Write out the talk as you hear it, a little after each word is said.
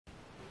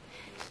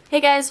Hey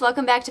guys,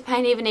 welcome back to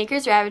Pinehaven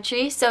Acres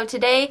Rabbitry. So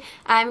today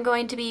I'm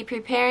going to be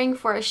preparing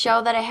for a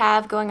show that I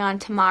have going on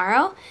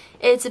tomorrow.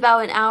 It's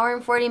about an hour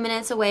and 40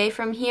 minutes away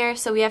from here,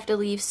 so we have to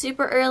leave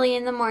super early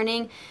in the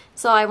morning.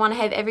 So I want to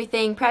have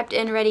everything prepped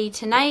and ready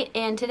tonight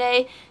and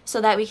today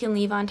so that we can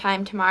leave on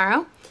time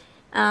tomorrow.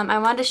 I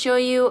wanted to show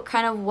you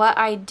kind of what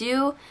I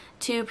do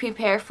to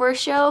prepare for a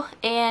show,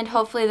 and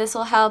hopefully this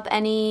will help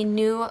any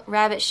new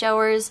rabbit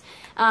showers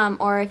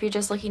or if you're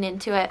just looking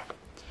into it.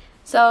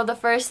 So the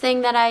first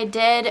thing that I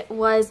did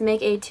was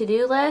make a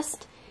to-do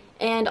list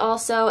and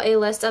also a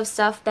list of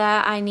stuff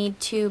that I need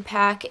to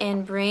pack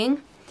and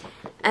bring.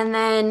 And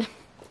then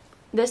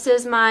this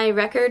is my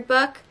record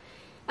book.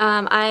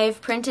 I've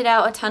printed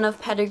out a ton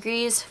of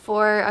pedigrees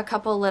for a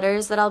couple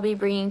litters that I'll be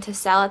bringing to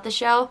sell at the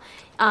show.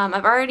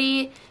 I've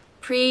already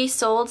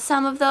pre-sold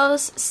some of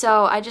those,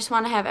 so I just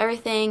want to have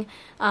everything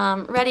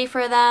ready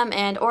for them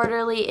and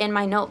orderly in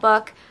my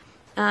notebook.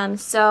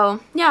 So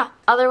yeah,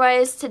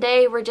 otherwise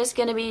today we're just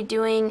going to be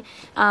doing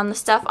the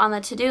stuff on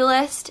the to-do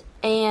list,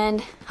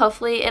 and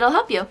hopefully it'll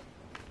help you.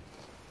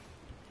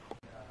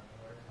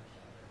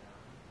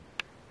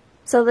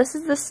 So this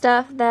is the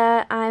stuff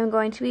that I'm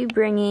going to be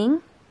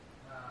bringing,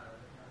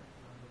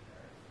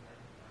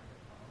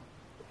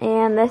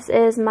 and this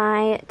is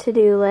my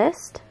to-do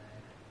list.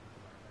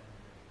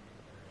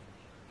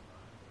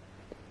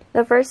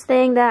 The first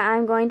thing that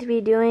I'm going to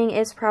be doing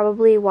is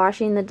probably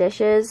washing the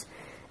dishes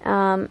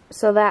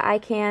so that I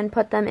can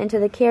put them into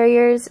the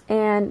carriers,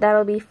 and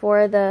that'll be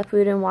for the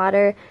food and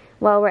water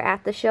while we're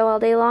at the show all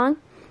day long.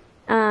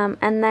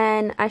 And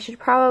then I should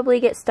probably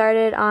get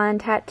started on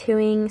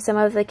tattooing some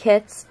of the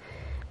kits.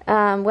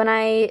 When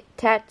I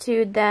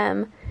tattooed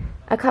them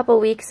a couple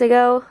weeks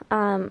ago,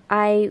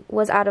 I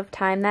was out of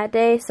time that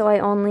day, so I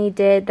only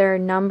did their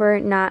number,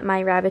 not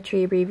my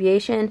rabbitry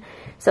abbreviation.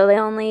 So they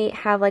only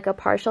have like a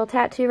partial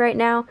tattoo right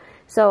now,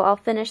 so I'll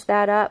finish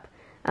that up.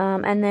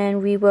 And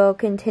then we will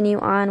continue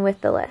on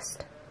with the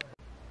list.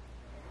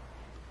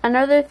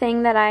 Another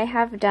thing that I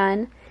have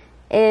done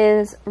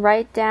is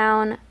write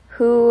down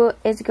who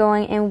is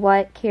going in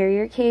what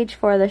carrier cage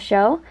for the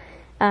show.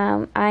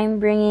 I'm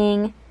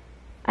bringing,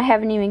 I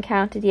haven't even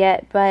counted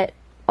yet, but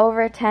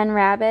over 10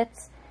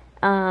 rabbits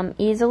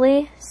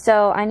easily.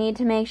 So I need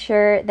to make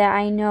sure that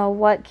I know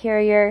what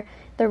carrier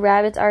the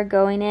rabbits are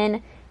going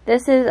in.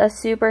 This is a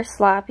super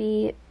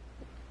sloppy,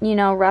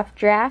 rough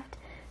draft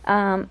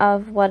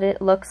of what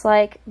it looks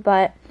like,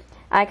 but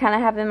I kind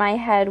of have in my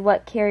head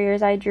what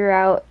carriers I drew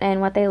out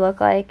and what they look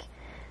like.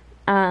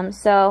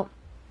 So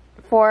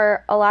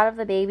for a lot of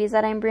the babies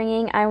that I'm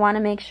bringing, I want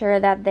to make sure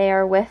that they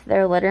are with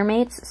their litter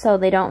mates so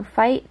they don't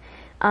fight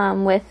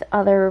with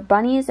other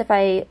bunnies if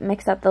I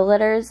mix up the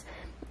litters,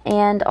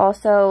 and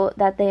also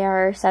that they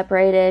are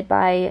separated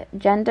by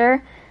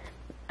gender.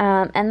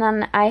 And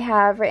then I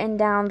have written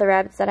down the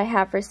rabbits that I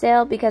have for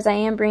sale because I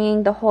am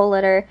bringing the whole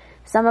litter.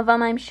 Some of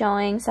them I'm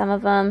showing, some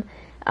of them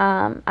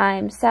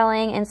I'm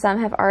selling, and some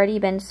have already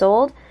been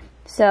sold.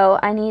 So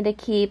I need to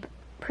keep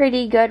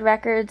pretty good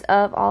records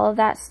of all of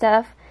that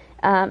stuff.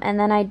 And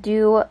then I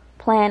do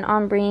plan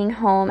on bringing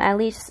home at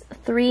least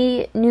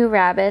 3 new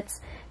rabbits.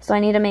 So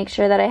I need to make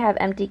sure that I have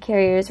empty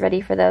carriers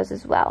ready for those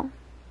as well.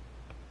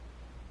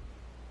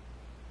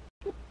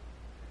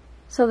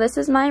 So this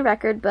is my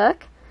record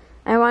book.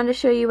 I wanted to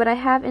show you what I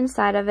have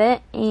inside of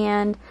it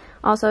and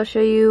also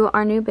show you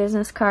our new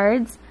business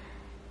cards.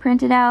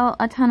 Printed out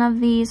a ton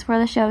of these for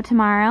the show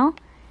tomorrow.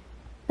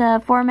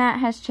 The format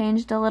has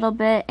changed a little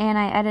bit, and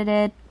I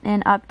edited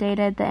and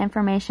updated the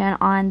information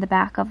on the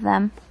back of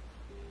them.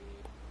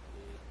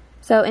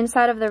 So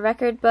inside of the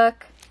record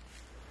book,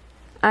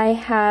 I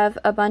have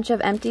a bunch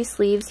of empty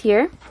sleeves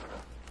here.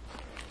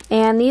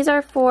 And these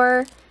are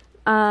for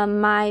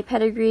my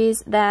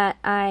pedigrees that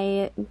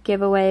I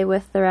give away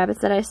with the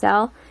rabbits that I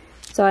sell.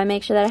 So I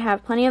make sure that I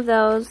have plenty of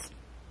those.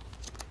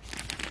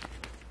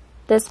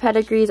 This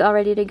pedigree is all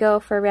ready to go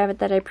for a rabbit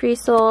that I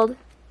pre-sold.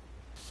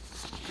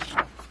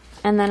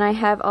 And then I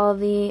have all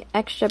the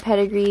extra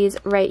pedigrees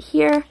right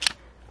here,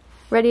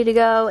 ready to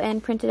go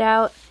and printed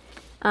out.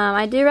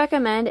 I do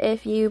recommend,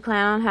 if you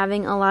plan on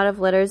having a lot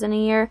of litters in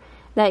a year,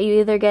 that you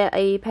either get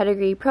a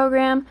pedigree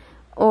program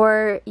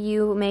or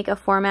you make a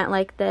format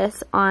like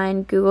this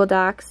on Google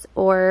Docs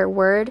or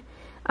Word.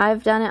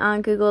 I've done it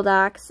on Google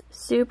Docs.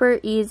 Super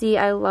easy.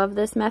 I love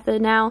this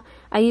method now.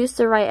 I used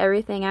to write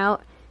everything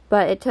out,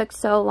 but it took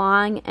so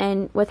long,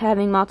 and with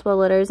having multiple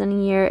litters in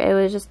a year, it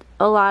was just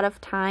a lot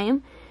of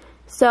time.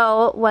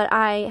 So what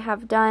I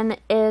have done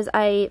is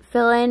I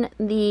fill in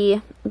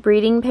the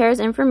breeding pairs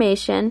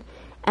information,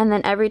 and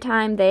then every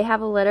time they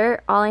have a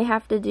litter, all I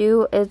have to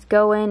do is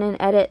go in and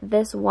edit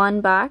this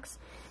one box.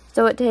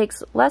 So it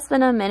takes less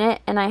than a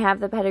minute, and I have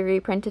the pedigree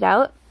printed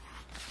out.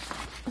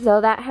 So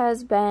that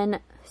has been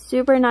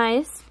super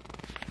nice.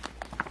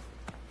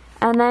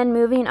 And then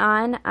moving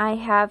on, I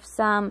have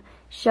some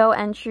show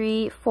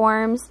entry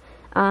forms.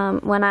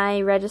 When I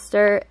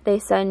register, they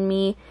send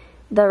me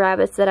the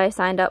rabbits that I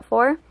signed up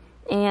for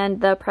and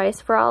the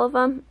price for all of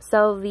them.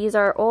 So these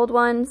are old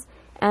ones,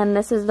 and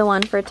this is the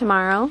one for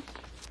tomorrow.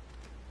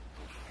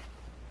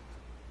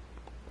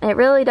 It it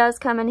really does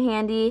come in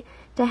handy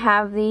to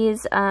have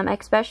these,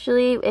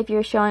 especially if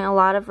you're showing a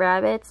lot of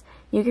rabbits.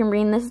 You can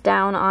bring this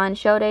down on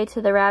show day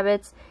to the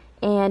rabbits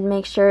and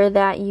make sure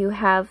that you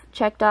have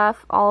checked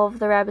off all of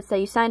the rabbits that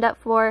you signed up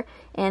for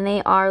and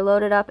they are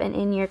loaded up and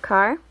in your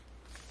car.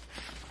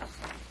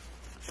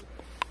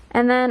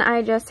 And then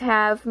I just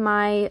have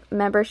my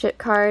membership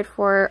card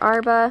for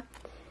ARBA,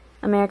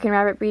 American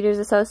Rabbit Breeders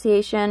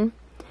Association.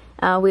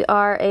 We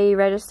are a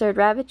registered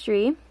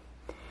rabbitry.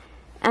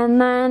 And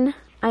then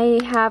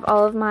I have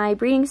all of my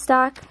breeding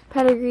stock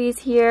pedigrees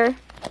here.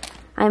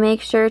 I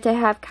make sure to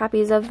have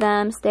copies of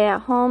them stay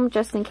at home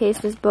just in case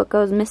this book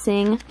goes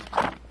missing.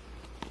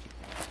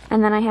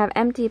 And then I have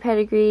empty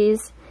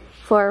pedigrees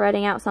for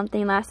writing out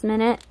something last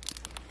minute.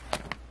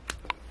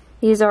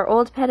 These are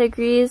old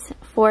pedigrees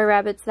for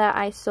rabbits that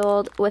I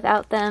sold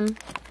without them.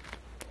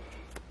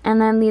 And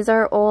then these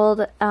are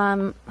old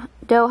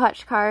doe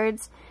hutch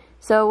cards.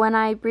 So when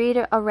I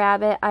breed a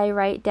rabbit, I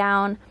write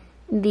down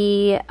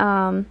the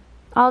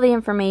all the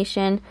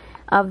information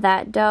of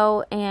that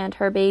doe and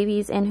her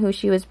babies and who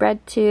she was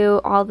bred to,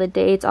 all the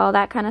dates, all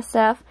that kind of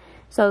stuff.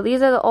 So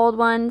these are the old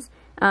ones.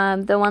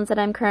 The ones that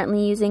I'm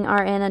currently using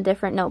are in a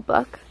different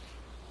notebook.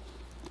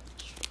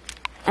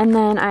 And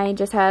then I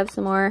just have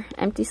some more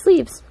empty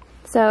sleeves.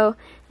 So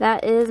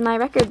that is my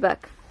record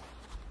book.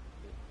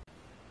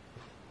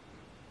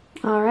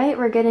 Alright,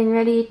 we're getting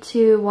ready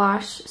to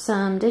wash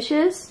some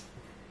dishes.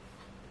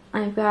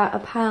 I've got a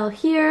pile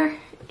here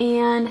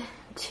and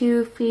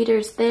 2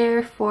 feeders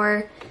there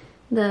for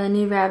the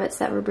new rabbits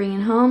that we're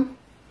bringing home.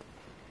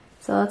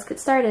 So let's get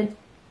started.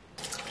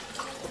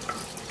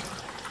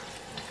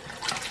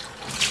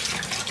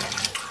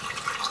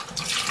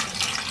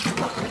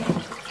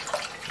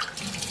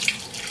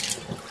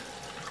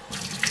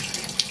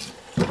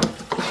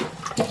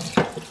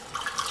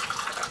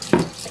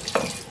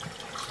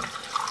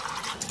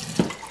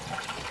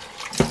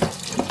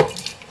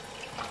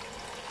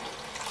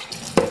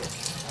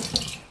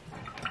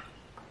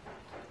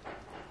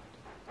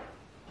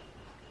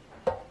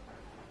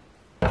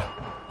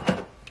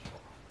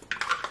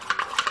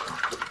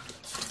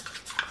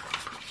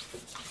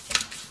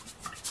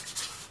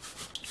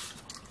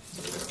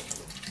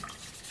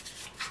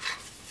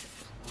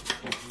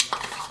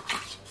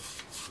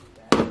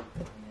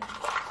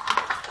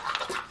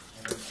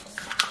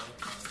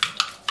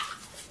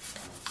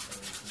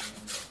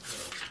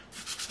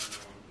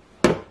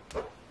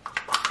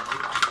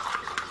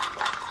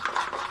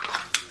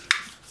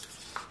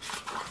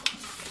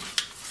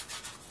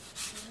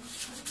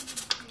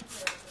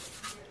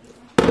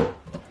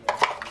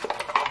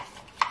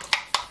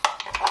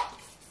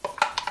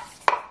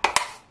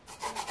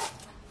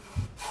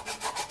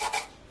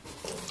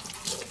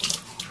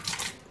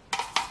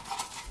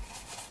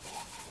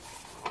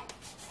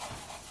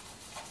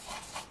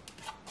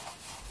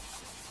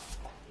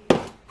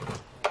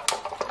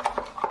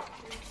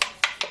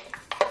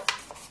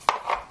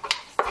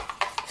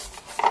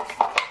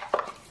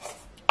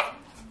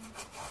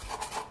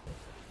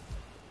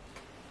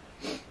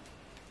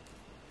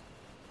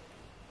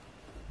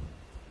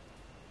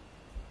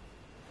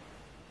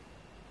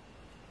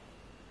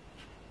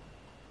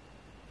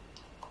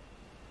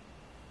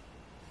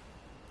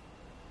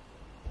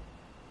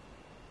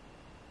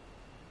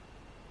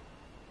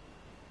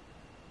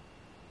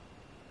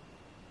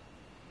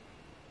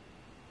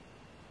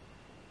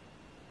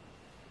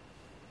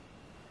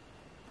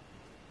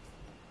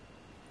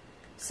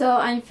 So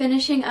I'm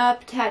finishing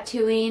up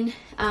tattooing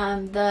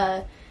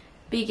the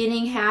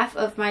beginning half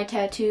of my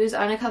tattoos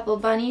on a couple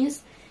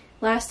bunnies.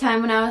 Last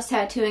time when I was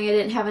tattooing I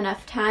didn't have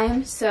enough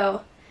time,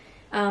 so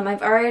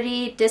I've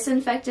already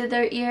disinfected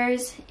their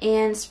ears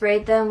and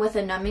sprayed them with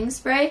a numbing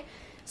spray.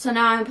 So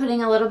now I'm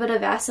putting a little bit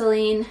of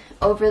Vaseline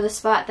over the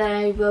spot that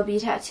I will be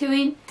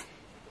tattooing.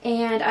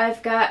 And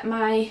I've got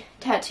my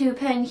tattoo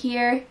pen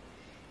here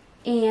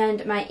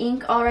and my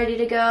ink all ready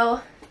to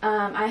go.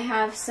 I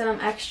have some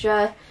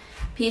extra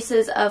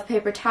pieces of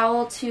paper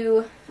towel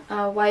to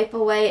wipe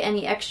away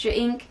any extra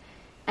ink,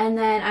 and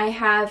then I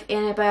have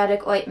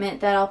antibiotic ointment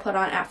that I'll put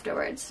on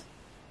afterwards.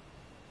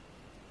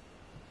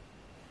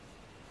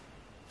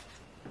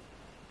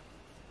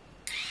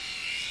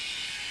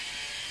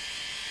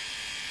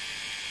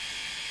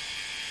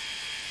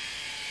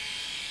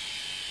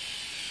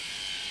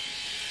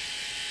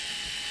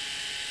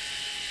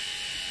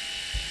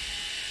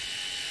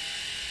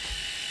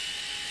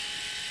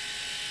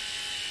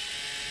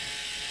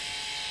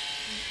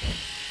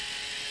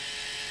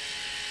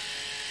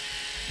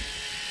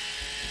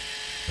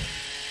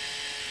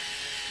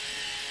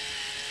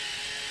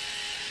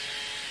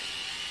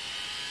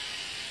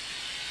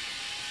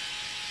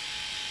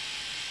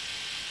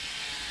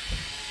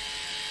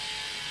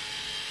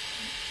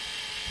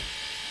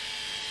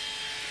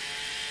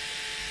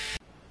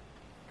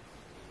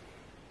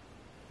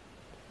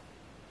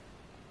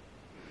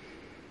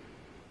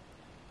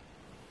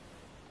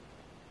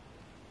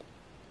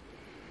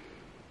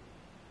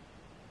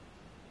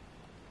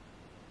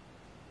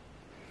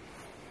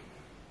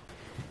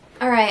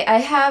 Alright, I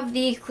have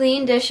the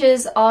clean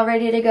dishes all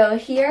ready to go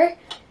here.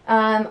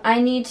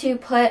 I need to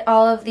put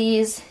all of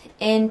these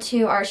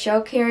into our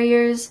show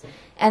carriers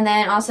and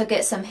then also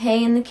get some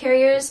hay in the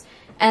carriers.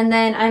 And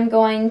then I'm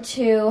going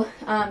to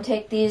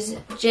take these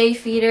J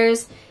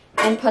feeders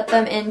and put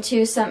them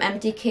into some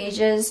empty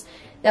cages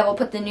that we'll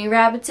put the new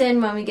rabbits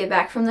in when we get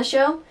back from the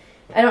show.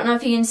 I don't know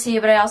if you can see,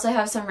 but I also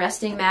have some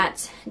resting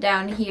mats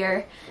down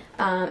here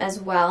as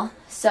well.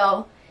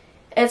 So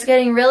it's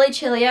getting really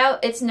chilly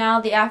out. It's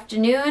now the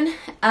afternoon.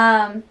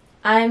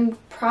 I'm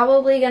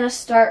probably going to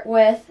start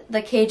with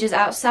the cages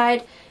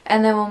outside,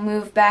 and then we'll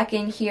move back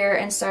in here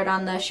and start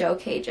on the show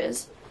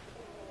cages.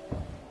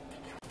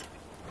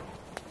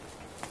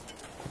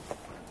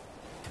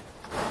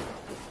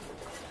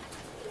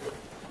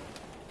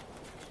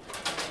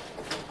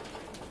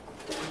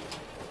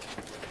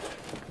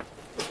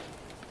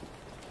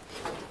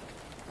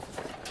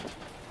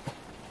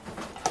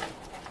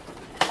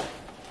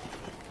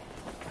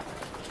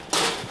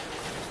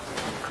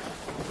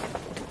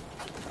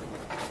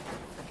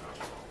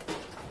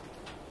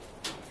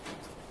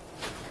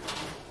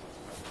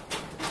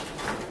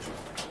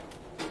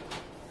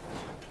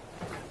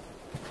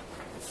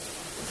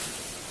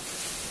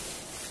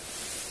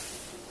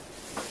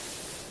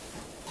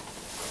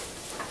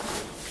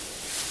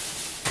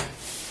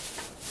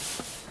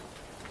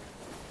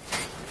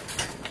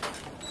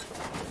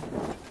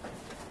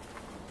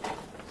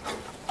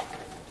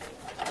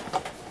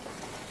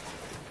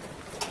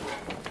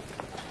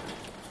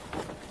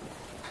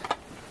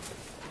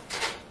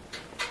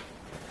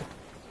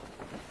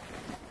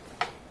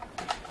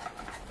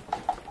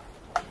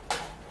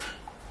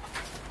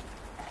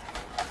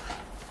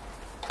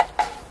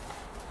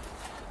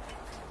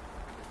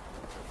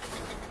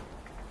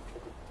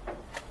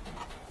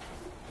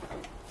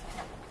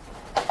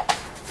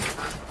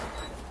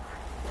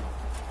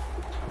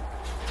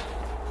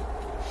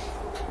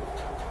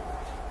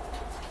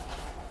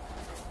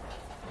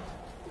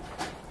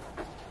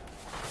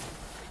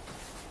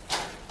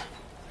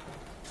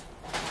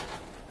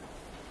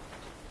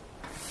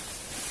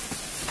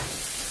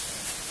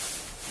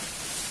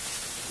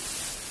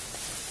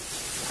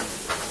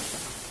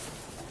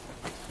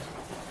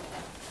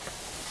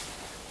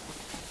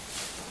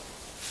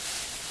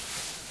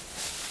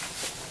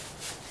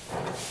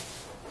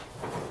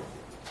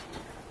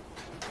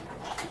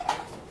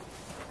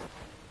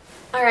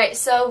 Alright,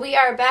 so we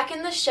are back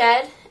in the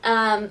shed.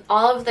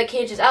 All of the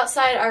cages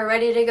outside are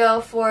ready to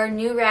go for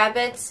new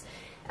rabbits.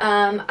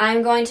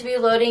 I'm going to be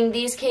loading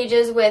these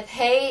cages with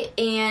hay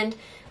and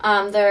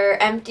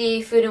their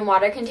empty food and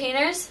water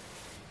containers.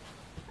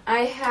 I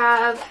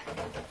have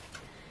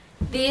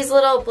these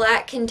little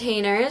black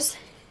containers.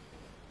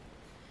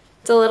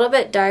 It's a little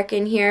bit dark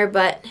in here,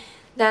 but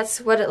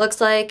that's what it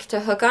looks like to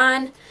hook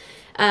on.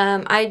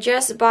 I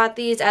just bought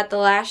these at the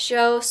last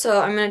show,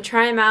 so I'm going to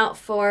try them out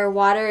for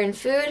water and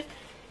food.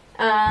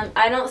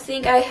 I don't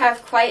think I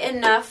have quite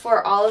enough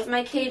for all of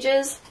my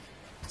cages,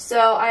 so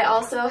I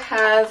also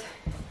have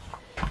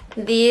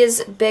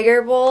these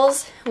bigger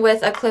bowls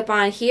with a clip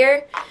on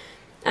here.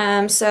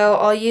 So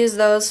I'll use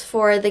those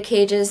for the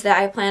cages that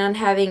I plan on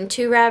having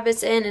 2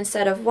 rabbits in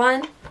instead of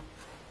 1.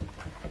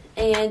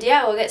 And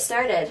yeah, we'll get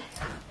started.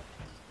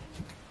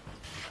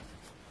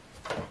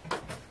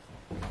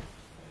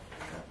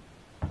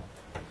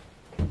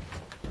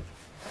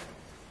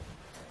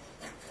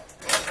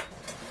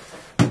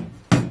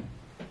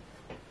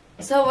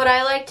 So what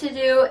I like to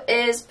do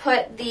is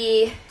put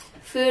the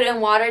food and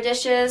water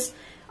dishes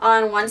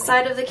on one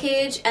side of the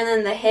cage and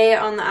then the hay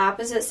on the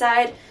opposite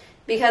side,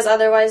 because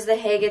otherwise the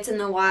hay gets in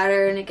the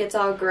water and it gets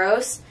all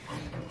gross.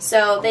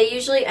 So they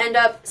usually end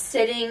up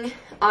sitting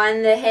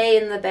on the hay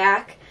in the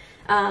back,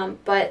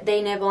 but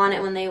they nibble on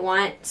it when they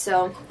want.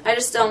 So I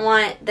just don't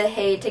want the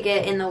hay to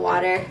get in the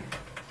water.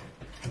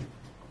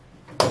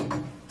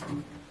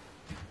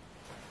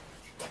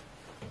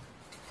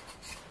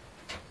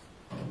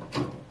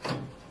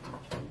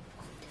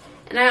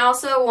 And I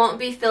also won't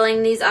be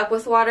filling these up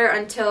with water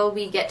until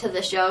we get to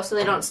the show so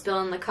they don't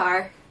spill in the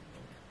car.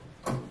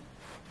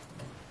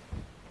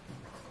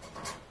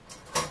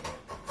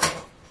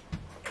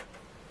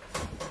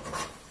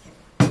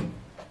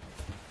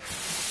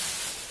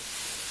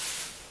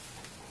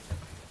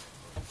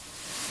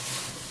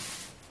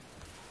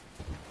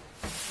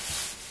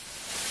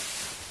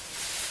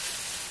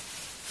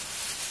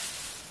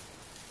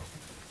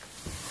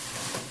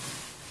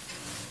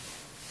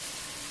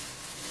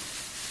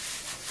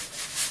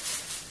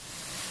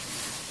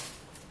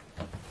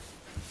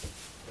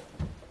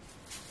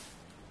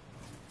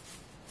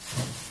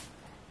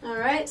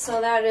 Alright,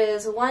 so that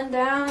is 1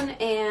 down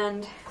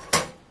and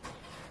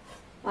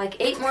like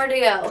 8 more to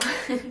go.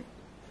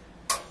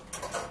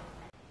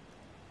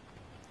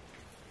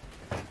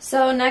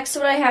 So next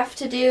what I have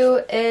to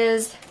do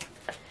is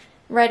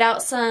write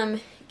out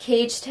some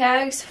cage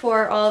tags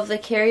for all of the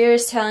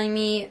carriers telling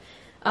me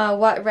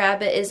what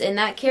rabbit is in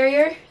that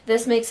carrier.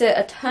 This makes it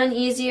a ton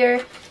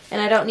easier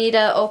and I don't need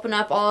to open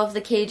up all of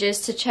the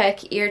cages to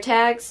check ear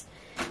tags.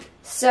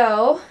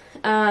 So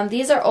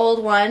these are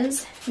old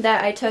ones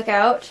that I took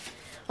out.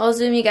 I'll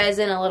zoom you guys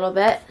in a little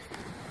bit.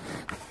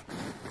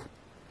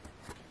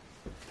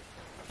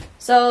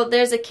 So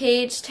there's a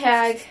cage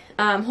tag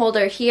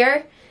holder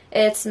here.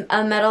 It's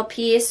a metal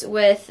piece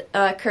with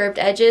curved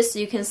edges, so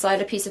you can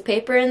slide a piece of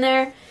paper in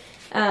there.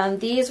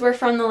 These were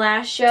from the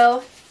last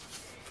show.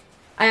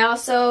 I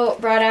also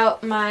brought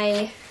out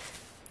my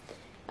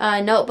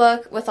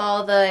notebook with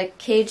all the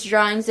cage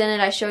drawings in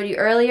it I showed you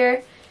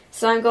earlier.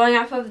 So I'm going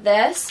off of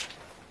this.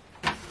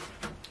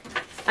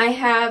 I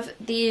have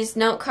these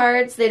note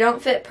cards. They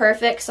don't fit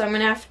perfect, so I'm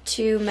going to have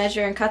to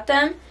measure and cut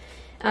them.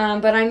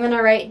 But I'm going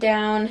to write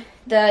down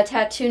the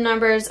tattoo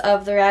numbers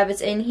of the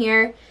rabbits in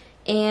here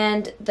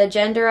and the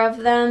gender of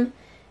them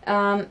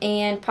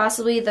and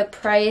possibly the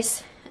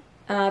price.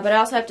 But I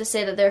also have to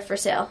say that they're for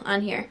sale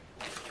on here.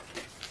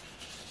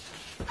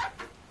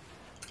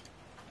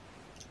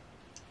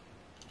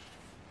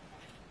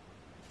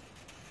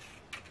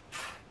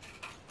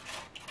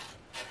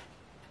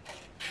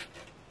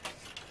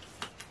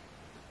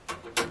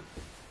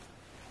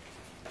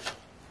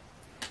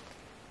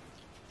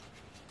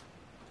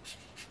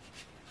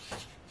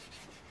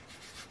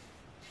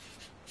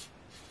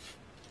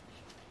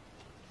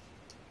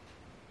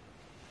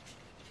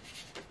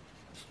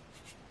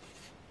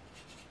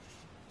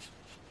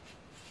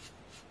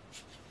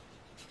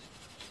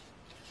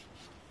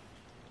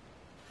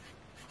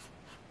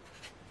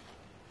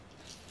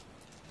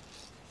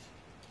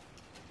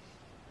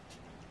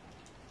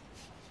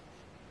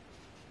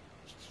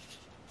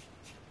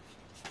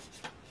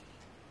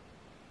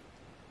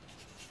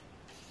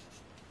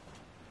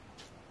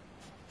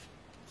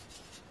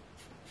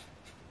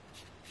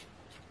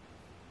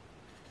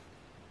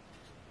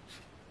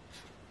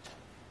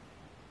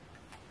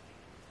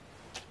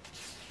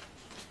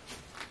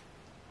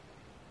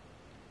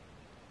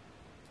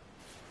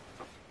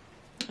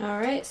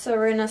 Alright, so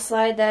we're going to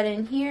slide that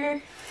in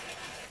here.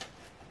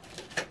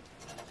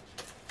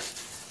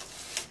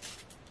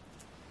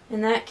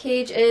 And that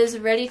cage is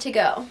ready to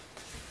go.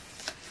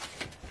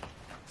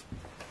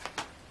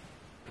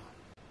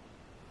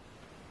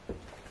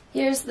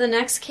 Here's the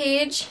next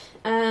cage.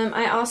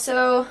 I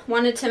also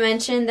wanted to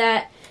mention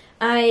that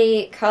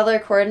I color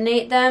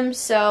coordinate them,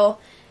 so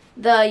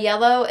the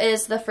yellow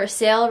is the for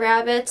sale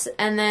rabbits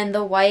and then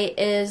the white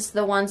is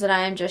the ones that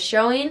I am just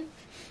showing.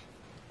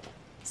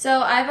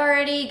 So I've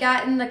already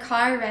gotten the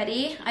car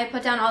ready. I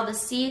put down all the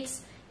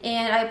seats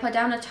and I put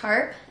down a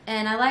tarp,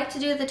 and I like to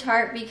do the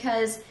tarp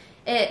because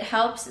it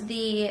helps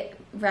the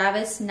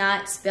rabbits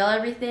not spill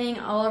everything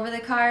all over the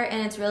car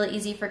and it's really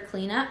easy for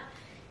cleanup.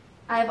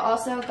 I've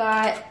also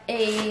got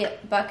a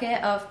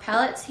bucket of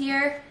pellets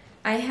here.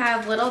 I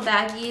have little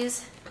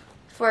baggies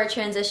for a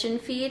transition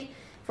feed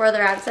for the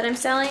rabbits that I'm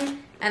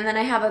selling, and then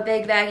I have a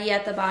big baggie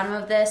at the bottom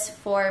of this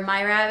for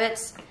my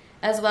rabbits,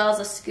 as well as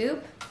a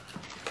scoop.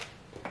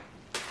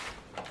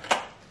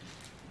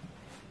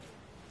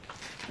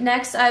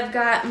 Next, I've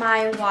got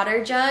my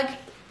water jug,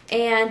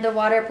 and the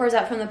water pours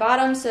out from the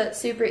bottom, so it's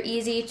super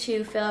easy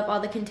to fill up all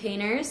the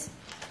containers.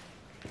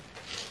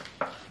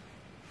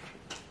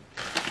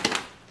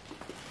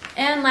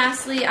 And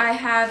lastly, I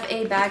have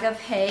a bag of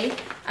hay.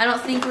 I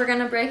don't think we're going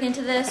to break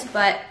into this,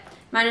 but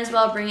might as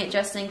well bring it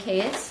just in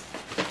case.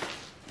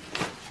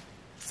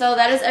 So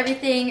that is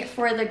everything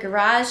for the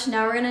garage.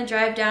 Now we're going to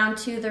drive down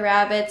to the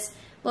rabbits,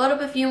 load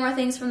up a few more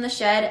things from the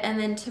shed, and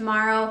then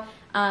tomorrow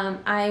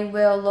I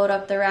will load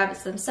up the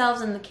rabbits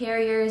themselves and the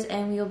carriers,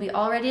 and we will be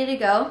all ready to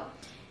go.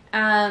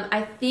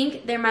 I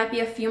think there might be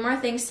a few more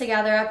things to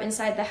gather up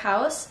inside the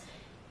house,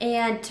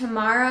 and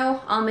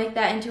tomorrow I'll make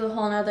that into a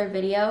whole nother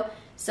video.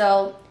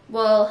 So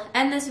we'll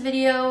end this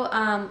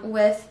video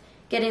with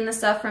getting the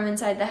stuff from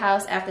inside the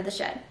house after the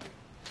shed.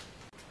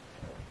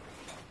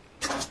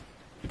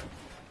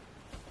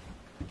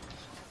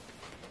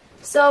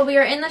 So we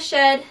are in the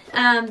shed.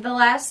 The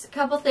last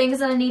couple things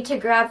that I need to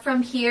grab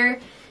from here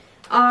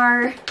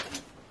are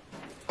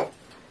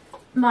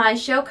my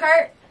show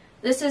cart.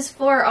 This is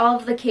for all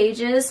of the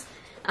cages.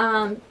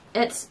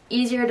 It's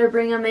easier to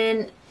bring them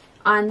in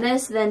on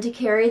this than to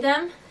carry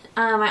them.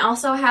 I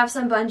also have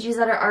some bungees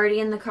that are already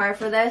in the car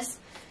for this.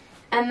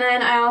 And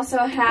then I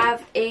also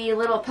have a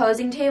little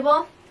posing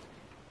table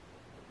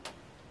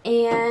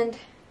and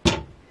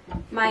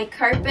my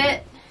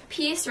carpet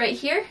piece right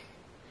here.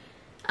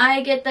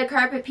 I get the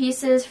carpet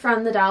pieces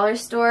from the dollar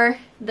store.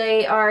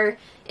 They are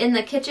in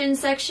the kitchen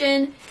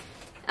section.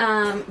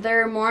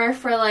 They're more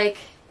for like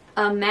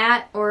a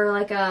mat or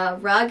like a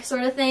rug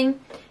sort of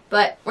thing,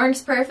 but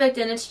works perfect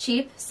and it's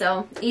cheap,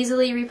 so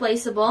easily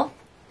replaceable.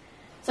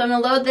 So I'm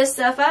going to load this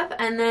stuff up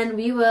and then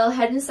we will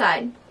head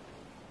inside.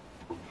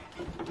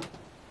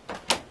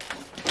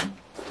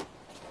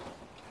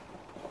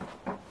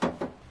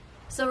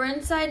 So we're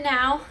inside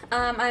now.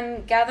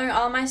 I'm gathering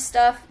all my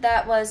stuff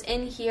that was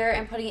in here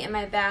and putting it in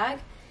my bag.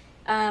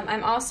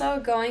 I'm also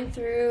going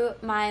through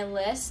my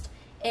list,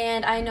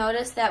 and I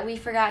noticed that we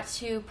forgot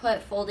to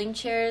put folding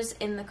chairs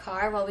in the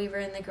car while we were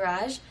in the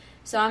garage.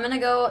 So I'm going to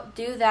go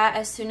do that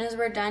as soon as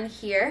we're done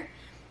here.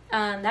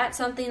 That's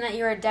something that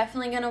you are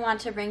definitely going to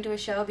want to bring to a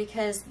show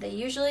because they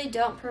usually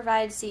don't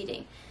provide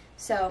seating.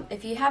 So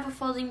if you have a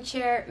folding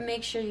chair,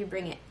 make sure you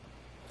bring it.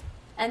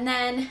 And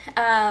then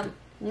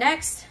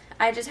next,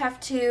 I just have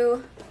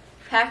to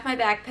pack my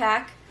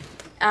backpack.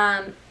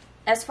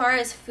 As far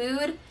as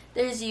food,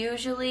 there's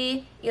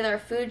usually either a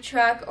food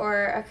truck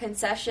or a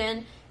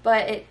concession,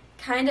 but it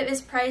kind of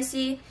is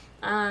pricey,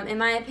 in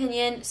my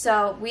opinion,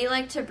 so we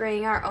like to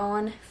bring our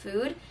own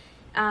food.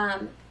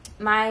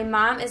 My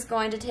mom is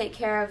going to take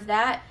care of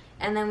that,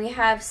 and then we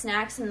have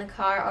snacks in the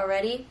car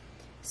already,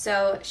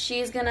 so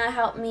she's going to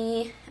help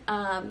me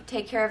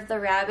take care of the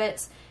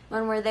rabbits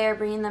when we're there,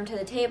 bringing them to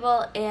the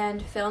table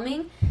and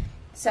filming.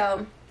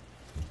 So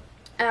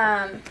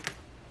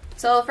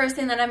the first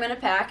thing that I'm going to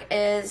pack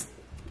is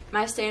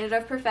my standard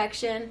of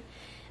perfection.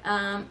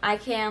 I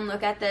can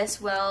look at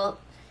this while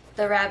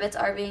the rabbits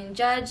are being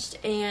judged,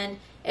 and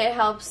it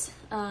helps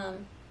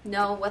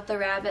know what the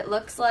rabbit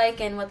looks like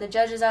and what the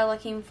judges are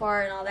looking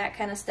for and all that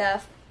kind of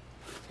stuff.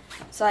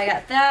 So I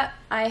got that.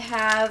 I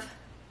have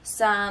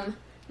some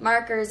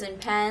markers and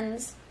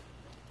pens.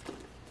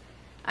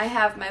 I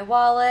have my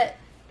wallet,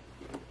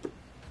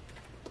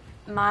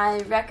 my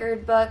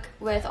record book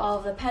with all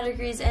of the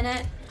pedigrees in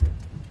it,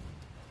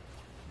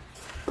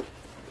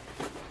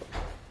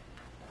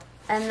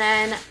 and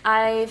then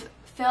I've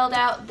filled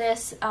out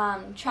this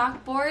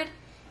chalkboard.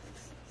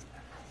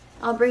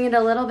 I'll bring it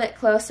a little bit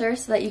closer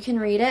so that you can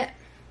read it.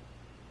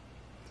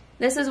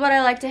 This is what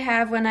I like to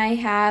have when I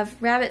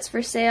have rabbits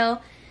for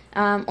sale,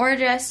 or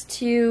just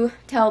to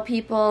tell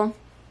people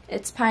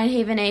it's Pine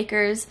Haven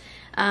Acres.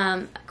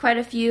 Quite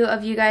a few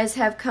of you guys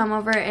have come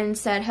over and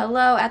said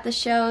hello at the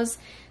shows,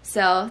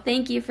 so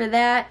thank you for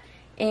that.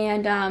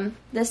 And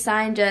this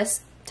sign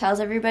just tells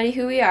everybody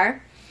who we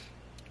are.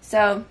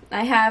 So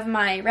I have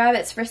my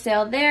rabbits for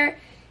sale there,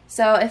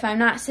 so if I'm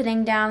not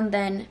sitting down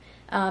then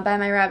by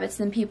my rabbits,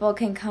 then people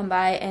can come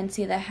by and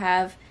see that I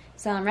have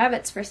some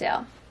rabbits for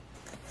sale.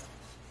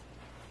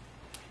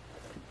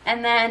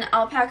 And then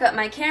I'll pack up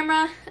my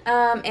camera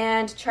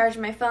and charge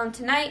my phone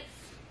tonight.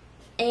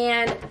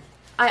 And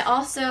I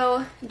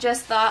also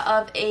just thought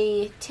of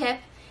a tip.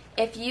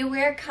 If you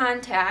wear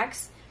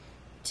contacts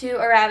to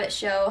a rabbit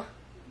show,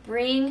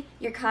 bring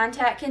your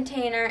contact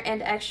container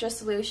and extra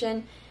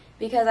solution,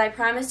 because I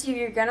promise you,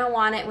 you're going to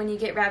want it when you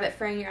get rabbit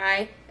fur in your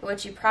eye,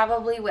 which you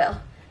probably will.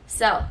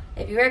 So,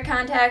 if you wear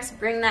contacts,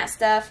 bring that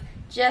stuff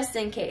just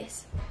in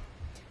case.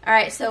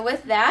 Alright, so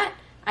with that,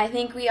 I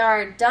think we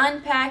are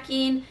done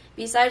packing,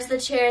 besides the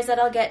chairs that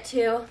I'll get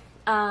to.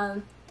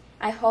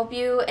 I hope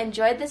you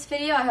enjoyed this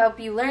video. I hope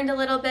you learned a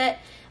little bit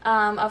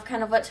of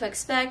kind of what to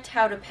expect,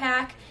 how to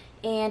pack,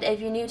 and if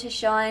you're new to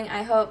showing,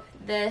 I hope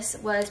this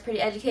was pretty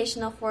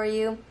educational for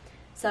you.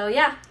 So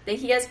yeah,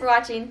 thank you guys for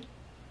watching.